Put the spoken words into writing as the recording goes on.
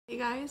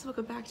guys,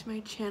 welcome back to my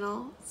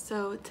channel.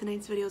 So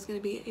tonight's video is going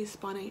to be a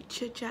spa night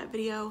chit chat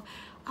video.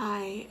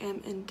 I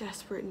am in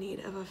desperate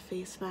need of a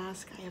face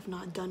mask. I have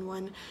not done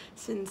one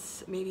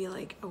since maybe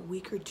like a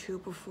week or two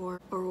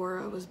before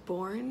Aurora was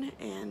born,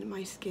 and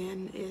my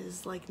skin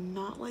is like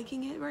not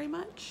liking it very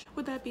much.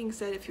 With that being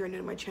said, if you're new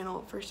to my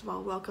channel, first of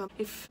all, welcome.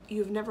 If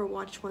you've never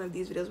watched one of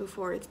these videos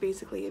before, it's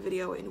basically a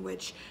video in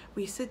which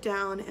we sit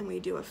down and we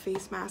do a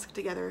face mask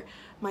together.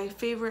 My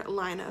favorite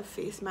line of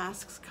face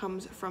masks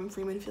comes from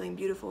Freeman Feeling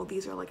Beautiful.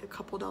 These are like a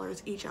couple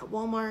dollars each at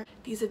Walmart.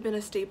 These have been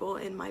a staple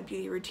in my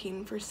beauty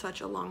routine for such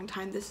a long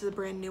time. This is a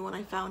brand new one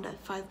I found at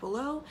Five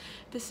Below.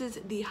 This is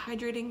the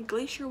Hydrating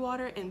Glacier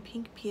Water and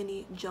Pink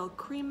Peony Gel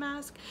Cream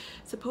Mask.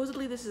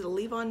 Supposedly this is a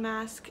leave-on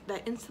mask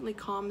that instantly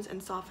calms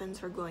and softens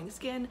for glowing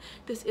skin.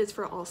 This is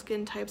for all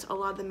skin types. A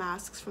lot of the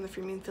masks from the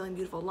Freeman Feeling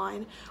Beautiful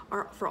line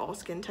are for all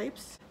skin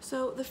types.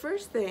 So the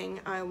first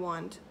thing I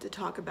want to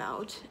talk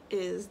about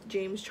is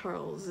James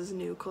Charles's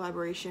new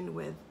collaboration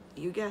with,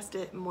 you guessed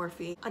it,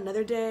 Morphe.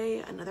 Another day,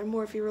 another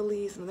Morphe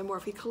release, another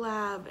Morphe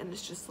collab, and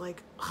it's just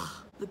like,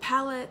 ugh. The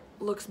palette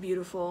looks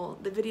beautiful.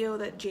 The video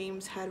that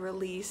James had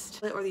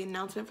released, or the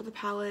announcement for the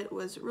palette,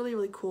 was really,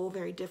 really cool,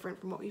 very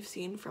different from what we've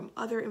seen from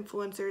other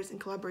influencers in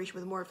collaboration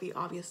with Morphe,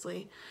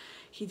 obviously.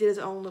 He did his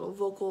own little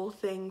vocal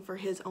thing for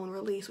his own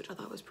release, which I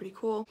thought was pretty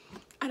cool.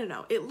 I don't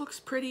know, it looks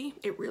pretty,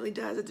 it really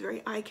does. It's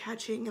very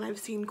eye-catching, and I've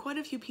seen quite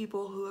a few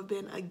people who have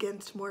been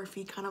against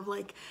Morphe kind of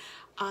like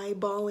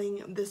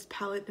eyeballing this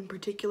palette in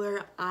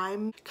particular.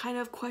 I'm kind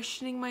of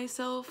questioning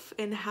myself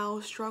and how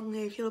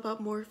strongly I feel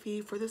about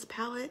Morphe for this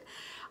palette.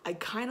 I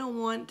kind of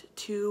want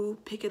to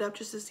pick it up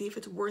just to see if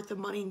it's worth the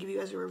money and give you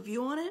guys a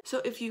review on it.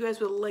 So if you guys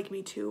would like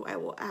me to, I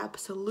will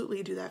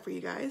absolutely do that for you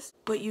guys.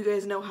 But you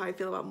guys know how I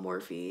feel about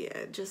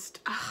Morphe.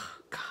 Just, oh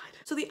God.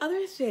 So the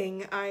other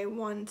thing I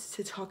want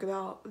to talk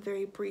about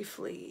very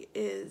briefly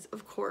is,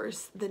 of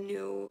course, the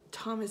new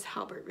Thomas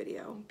Halbert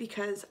video,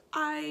 because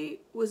I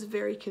was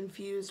very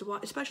confused,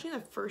 especially in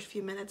the first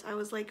few minutes. I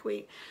was like,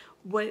 wait,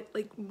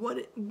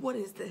 what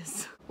is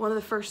this? One of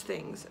the first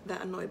things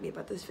that annoyed me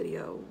about this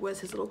video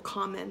was his little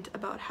comment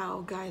about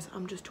how, guys,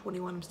 I'm just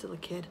 21, I'm still a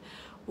kid.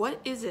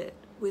 What is it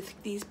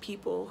with these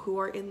people who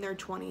are in their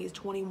 20s,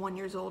 21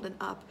 years old and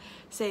up,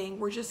 saying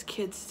we're just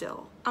kids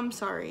still? I'm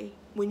sorry,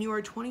 when you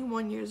are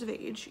 21 years of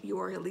age, you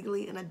are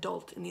legally an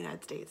adult in the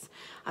United States.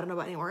 I don't know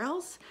about anywhere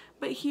else,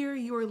 but here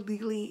you are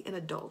legally an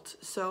adult.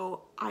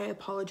 So I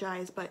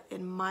apologize, but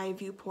in my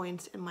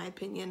viewpoints, in my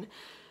opinion,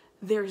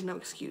 there's no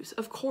excuse.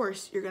 Of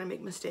course you're gonna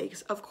make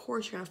mistakes. Of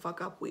course you're gonna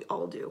fuck up. We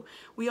all do.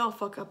 We all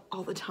fuck up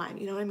all the time.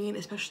 You know what I mean?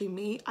 Especially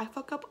me. I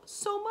fuck up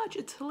so much.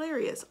 It's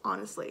hilarious,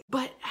 honestly.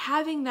 But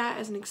having that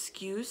as an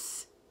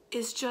excuse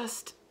is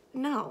just,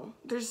 no.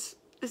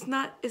 It's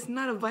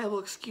not a viable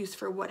excuse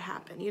for what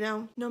happened, you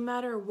know? No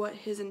matter what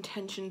his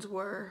intentions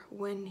were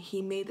when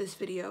he made this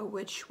video,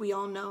 which we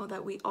all know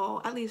that we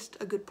all, at least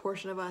a good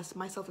portion of us,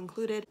 myself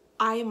included,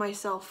 I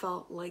myself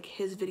felt like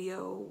his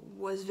video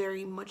was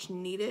very much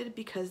needed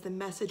because the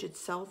message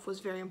itself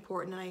was very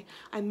important, and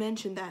I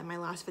mentioned that in my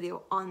last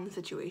video on the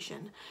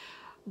situation.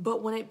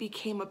 But when it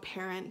became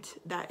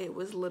apparent that it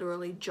was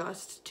literally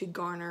just to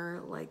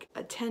garner like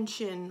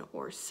attention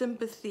or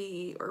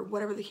sympathy or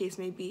whatever the case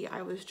may be,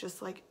 I was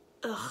just like,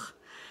 ugh.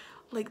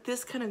 Like,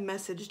 this kind of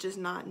message does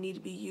not need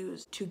to be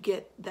used to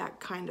get that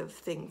kind of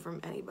thing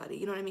from anybody.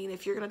 You know what I mean?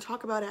 If you're gonna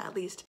talk about it, at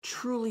least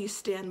truly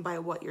stand by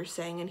what you're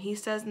saying. And he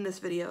says in this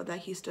video that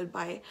he stood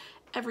by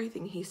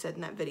everything he said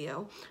in that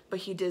video, but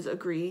he did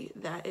agree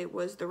that it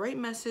was the right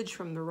message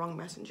from the wrong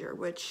messenger,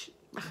 which,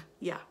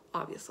 yeah,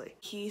 obviously.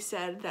 He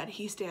said that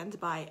he stands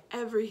by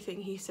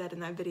everything he said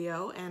in that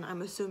video, and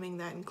I'm assuming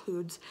that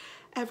includes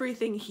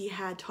everything he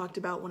had talked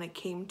about when it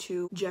came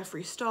to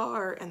Jeffree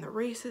Star and the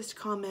racist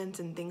comments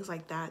and things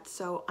like that.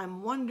 So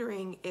I'm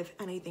wondering if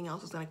anything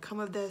else is gonna come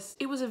of this.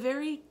 It was a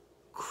very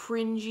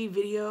cringy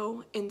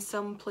video in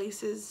some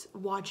places,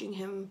 watching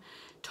him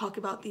talk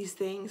about these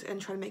things and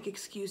try to make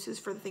excuses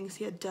for the things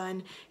he had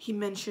done. He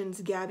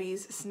mentions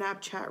Gabby's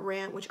Snapchat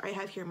rant, which I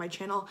have here on my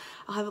channel.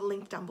 I'll have a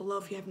link down below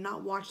if you have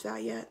not watched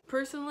that yet.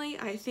 Personally,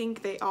 I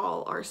think they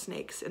all are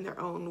snakes in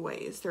their own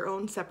ways, their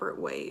own separate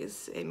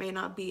ways. It may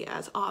not be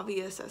as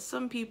obvious as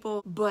some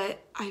people,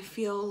 but I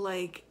feel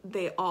like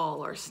they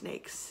all are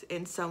snakes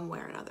in some way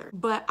or another.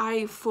 But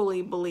I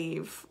fully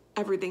believe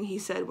everything he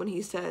said when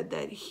he said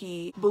that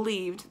he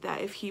believed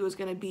that if he was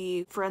going to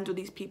be friends with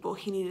these people,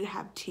 he needed to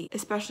have teeth,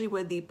 especially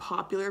with the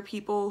popular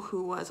people,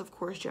 who was, of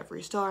course,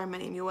 Jeffree Star,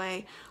 Manny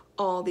Mue,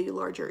 all the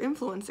larger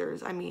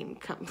influencers. I mean,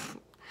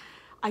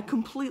 I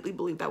completely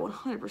believe that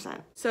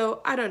 100%.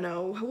 So I don't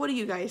know, what do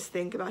you guys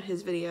think about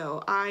his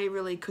video? I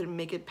really couldn't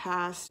make it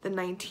past the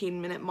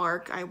 19-minute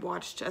mark. I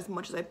watched as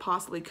much as I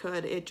possibly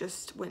could. It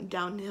just went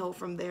downhill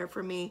from there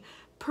for me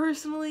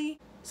personally.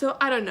 So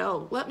I don't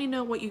know, let me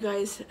know what you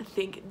guys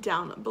think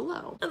down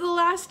below. The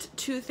last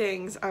two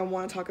things I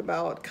want to talk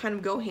about kind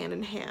of go hand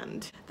in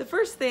hand. The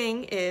first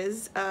thing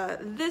is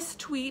this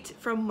tweet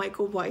from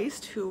Michael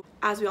Weist, who,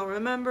 as we all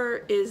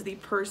remember, is the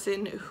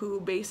person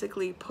who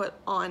basically put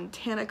on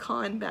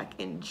Tanacon back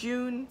in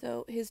June.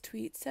 So his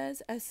tweet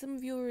says, as some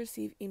of you will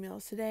receive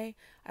emails today,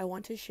 I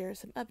want to share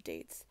some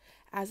updates.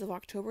 As of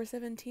October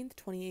 17th,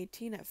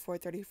 2018 at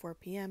 4:34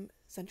 p.m.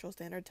 Central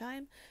Standard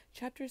Time,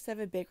 Chapter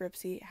 7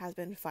 bankruptcy has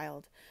been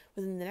filed.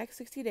 Within the next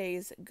 60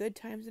 days, Good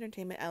Times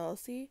Entertainment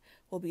LLC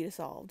will be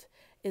dissolved.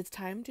 It's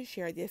time to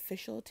share the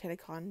official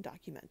Tanacon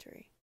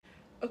documentary.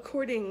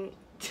 According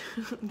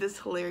to this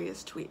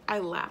hilarious tweet, I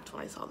laughed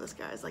when I saw this,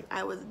 guys. Like,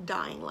 I was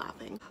dying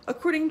laughing.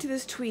 According to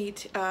this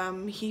tweet,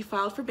 he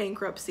filed for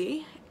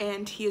bankruptcy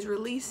and he is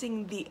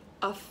releasing the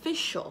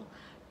official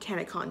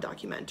Tanacon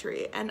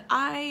documentary, and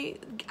I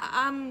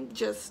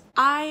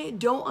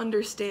don't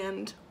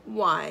understand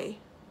why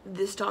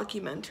this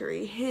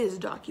documentary,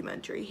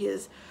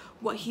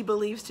 what he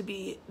believes to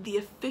be the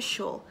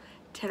official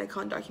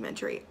Tanacon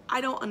documentary, I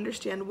don't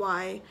understand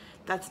why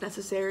that's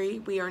necessary.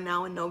 We are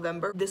now in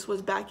November. This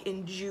was back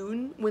in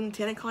June when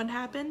Tanacon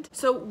happened.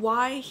 So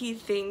why he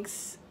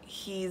thinks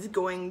he's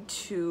going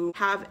to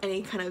have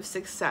any kind of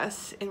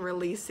success in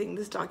releasing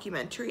this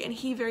documentary, and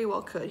he very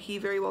well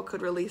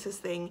could release this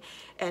thing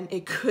and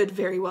it could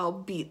very well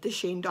beat the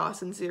Shane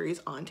Dawson series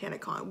on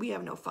Tanacon. We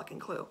have no fucking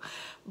clue,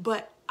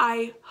 but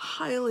I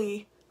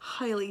highly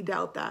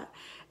doubt that,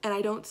 and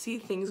I don't see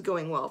things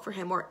going well for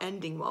him or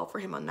ending well for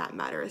him on that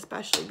matter,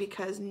 especially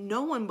because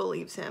no one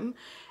believes him.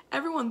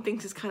 Everyone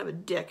thinks he's kind of a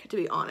dick, to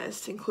be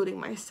honest, including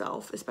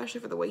myself,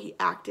 especially for the way he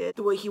acted,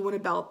 the way he went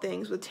about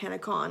things with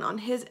Tanacon, on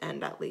his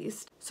end at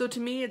least. So to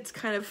me, it's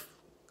kind of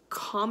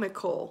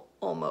comical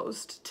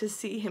almost to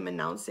see him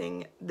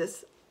announcing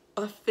this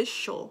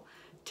official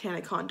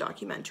Tanacon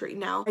documentary.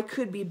 Now, I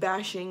could be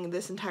bashing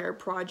this entire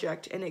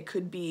project and it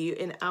could be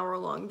an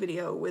hour-long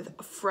video with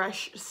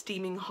fresh,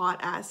 steaming hot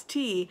ass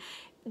tea,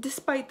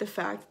 despite the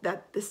fact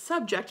that the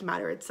subject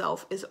matter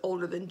itself is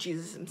older than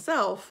Jesus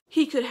himself.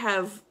 He could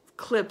have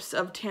clips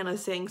of Tana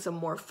saying some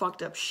more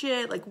fucked up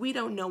shit. Like, we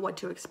don't know what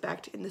to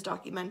expect in this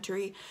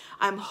documentary.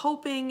 I'm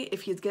hoping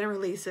if he's gonna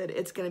release it,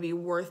 it's gonna be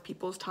worth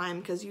people's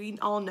time, because you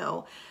all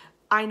know,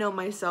 I know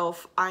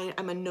myself,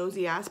 I'm a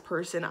nosy ass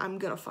person. I'm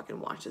gonna fucking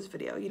watch this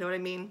video, you know what I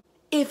mean?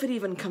 If it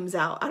even comes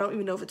out. I don't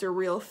even know if it's a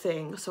real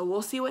thing, so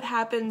we'll see what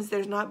happens.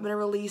 There's not been a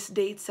release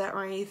date set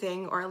or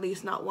anything, or at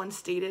least not one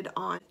stated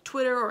on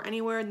Twitter or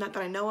anywhere, not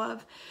that I know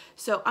of.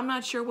 So I'm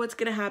not sure what's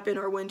gonna happen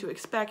or when to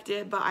expect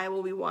it, but I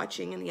will be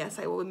watching, and yes,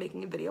 I will be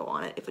making a video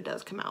on it if it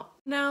does come out.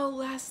 Now,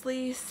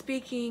 lastly,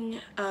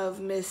 speaking of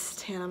Miss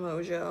Tana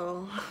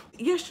Mongeau,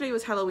 yesterday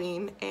was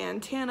Halloween,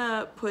 and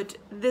Tana put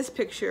this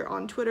picture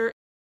on Twitter,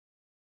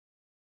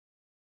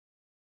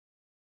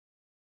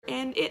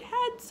 and it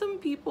had some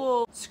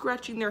people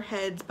scratching their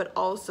heads, but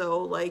also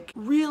like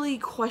really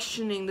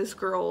questioning this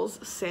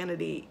girl's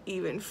sanity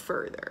even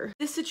further.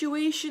 This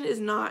situation is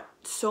not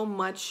so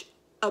much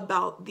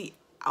about the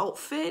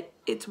outfit,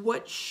 it's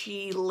what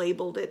she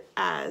labeled it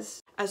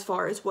as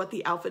far as what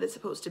the outfit is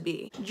supposed to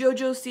be.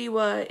 JoJo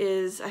Siwa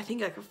is, I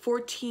think, like a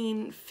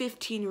 14,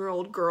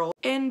 15-year-old girl,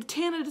 and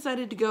Tana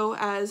decided to go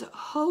as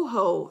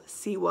Ho-Ho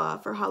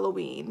Siwa for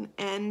Halloween,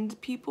 and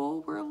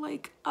people were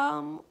like,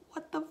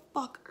 what the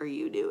fuck are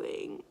you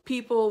doing?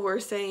 People were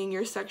saying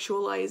you're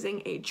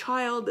sexualizing a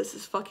child, this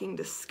is fucking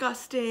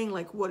disgusting,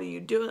 like what are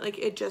you doing? Like,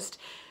 it just,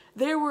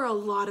 there were a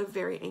lot of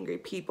very angry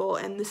people,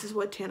 and this is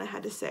what Tana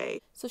had to say.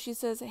 So she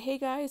says, hey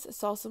guys,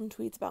 saw some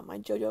tweets about my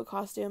JoJo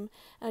costume,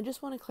 and I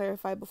just want to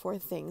clarify before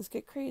things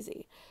get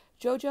crazy.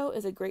 JoJo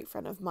is a great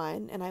friend of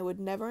mine, and I would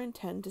never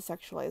intend to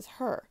sexualize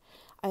her.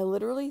 I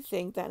literally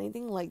think that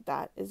anything like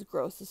that is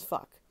gross as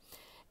fuck.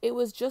 It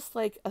was just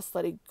like a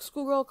slutty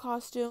schoolgirl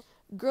costume,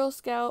 Girl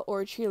Scout, or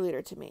a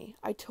cheerleader to me.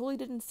 I totally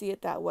didn't see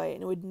it that way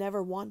and would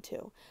never want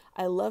to.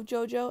 I love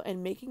JoJo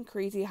and making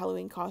crazy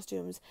Halloween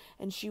costumes,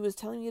 and she was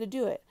telling me to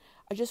do it.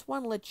 I just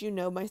want to let you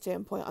know my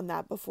standpoint on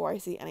that before I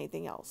see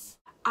anything else.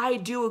 I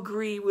do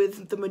agree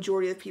with the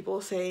majority of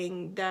people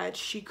saying that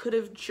she could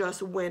have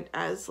just went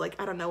as,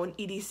 like, I don't know, an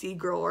EDC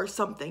girl or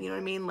something, you know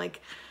what I mean? Like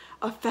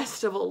a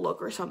festival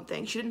look or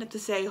something. She didn't have to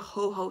say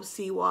Ho-Ho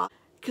Siwa,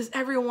 because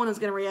everyone is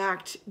going to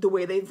react the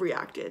way they've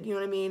reacted, you know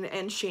what I mean?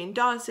 And Shane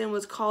Dawson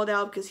was called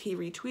out because he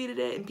retweeted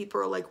it, and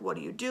people are like, what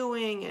are you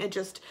doing? And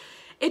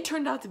it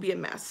turned out to be a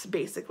mess,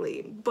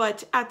 basically.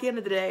 But at the end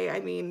of the day,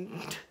 I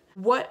mean,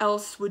 what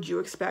else would you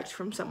expect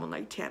from someone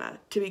like Tana,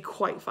 to be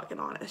quite fucking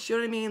honest? You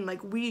know what I mean?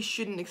 Like, we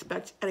shouldn't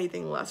expect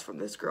anything less from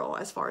this girl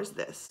as far as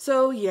this.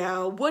 So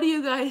yeah, what do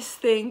you guys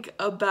think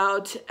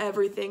about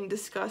everything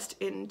discussed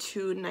in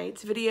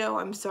tonight's video?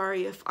 I'm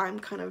sorry if I'm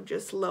kind of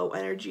just low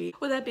energy.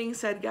 With that being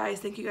said,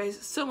 guys, thank you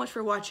guys so much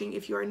for watching.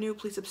 If you are new,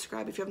 please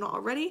subscribe if you have not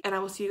already, and I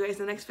will see you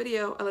guys in the next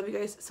video. I love you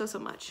guys so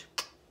much.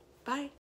 Bye.